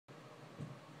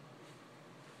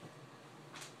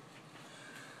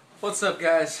What's up,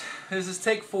 guys? This is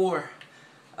take 4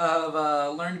 of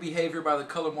Learned Behavior by the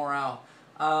Color Morale.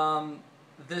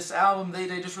 This album,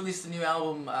 they just released a new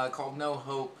album called No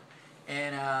Hope,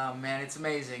 and man, it's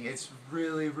amazing. It's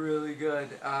really, really good.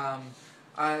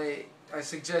 I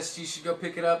suggest you should go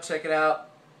pick it up, check it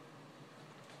out.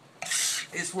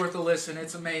 It's worth a listen.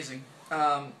 It's amazing.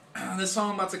 This song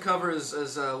I'm about to cover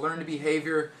is Learned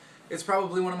Behavior. It's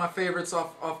probably one of my favorites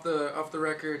off the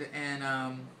record,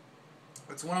 and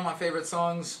it's one of my favorite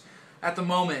songs at the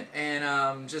moment,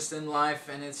 and just in life.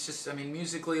 And it's just, I mean,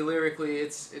 musically, lyrically,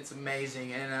 it's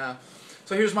amazing. And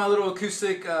so here's my little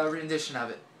acoustic rendition of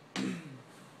it.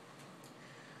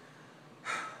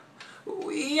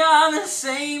 We are the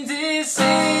same disease, one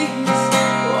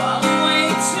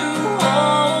way too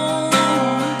old,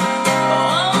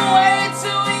 one way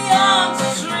too young to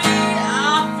treat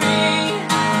our feet,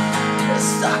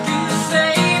 stuck in the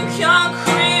same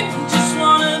concrete, just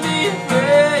wanna be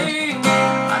free.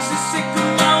 I'm so sick of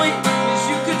knowing that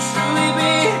you could truly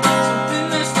be something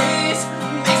that stays,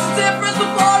 makes a difference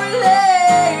before it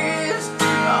leaves.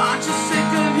 Aren't you sick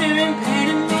of hearing pain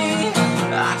in me?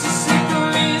 Aren't you sick of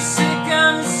being sick?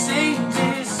 The same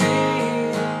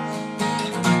disease.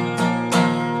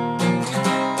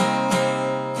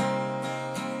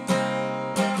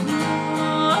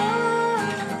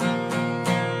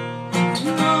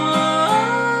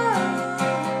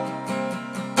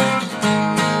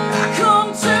 Come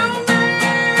to me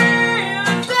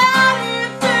without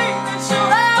anything that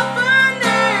you'll ever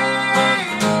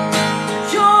need.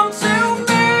 Come to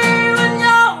me when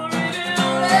you're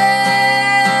revealing.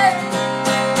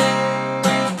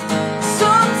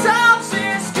 Sometimes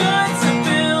it's good to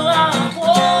build up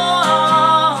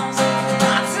walls,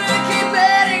 not to keep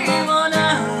anyone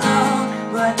out,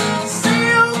 but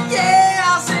still,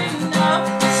 yeah, it's enough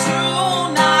to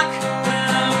knock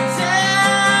them down.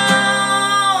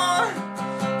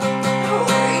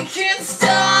 We can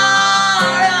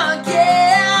start again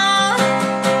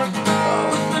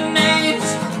with the names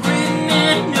written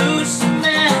in new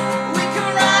cement. We can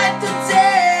write the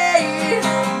day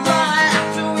right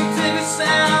after we dig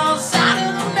ourselves out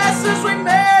of the messes we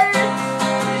made.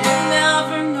 You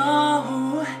never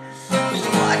know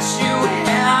what you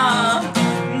have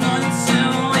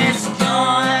until it's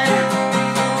gone.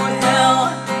 Oh, hell,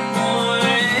 oh,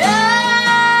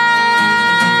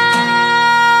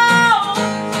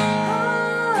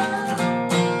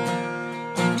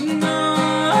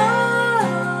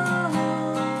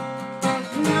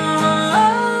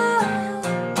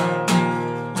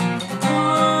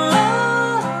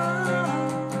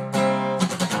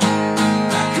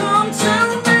 come to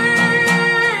me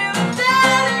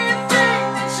without anything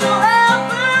that you'll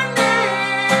ever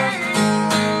need.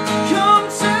 Come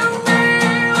to me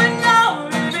when you're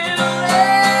revealing.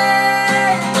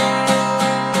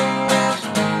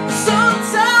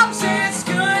 Sometimes it's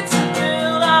good to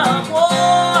build up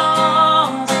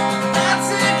walls, not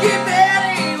to keep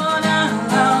anyone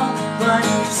out, but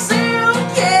still,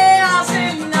 yeah, it's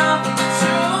enough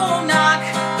to knock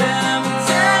them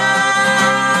down.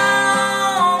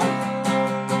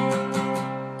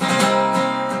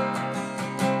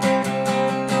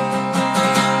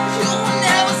 You'll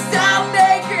never stop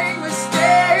making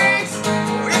mistakes,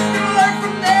 or if you learn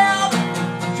from them,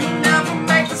 you'll never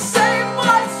make the same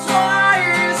one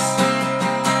twice.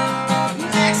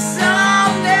 Next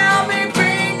time, there may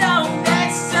be no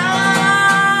next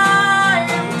time.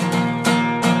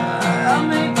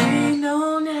 May be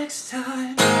no next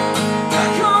time.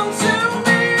 Come to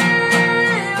me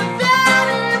without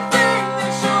anything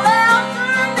that you'll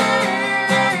ever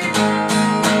need.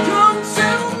 Come to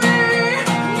me,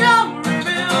 you're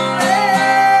revealing.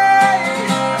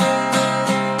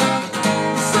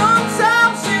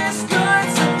 Sometimes it's good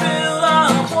to build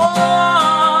up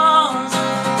walls,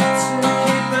 to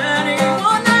keep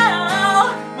anyone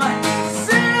out, but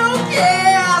still,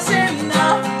 yeah, it's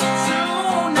enough to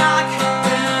knock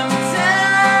them down.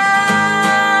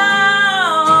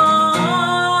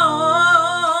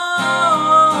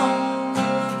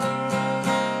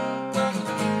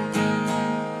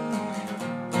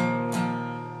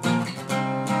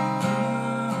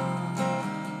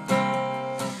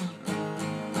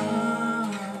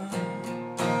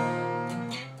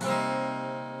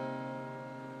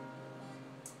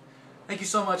 Thank you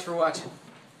so much for watching.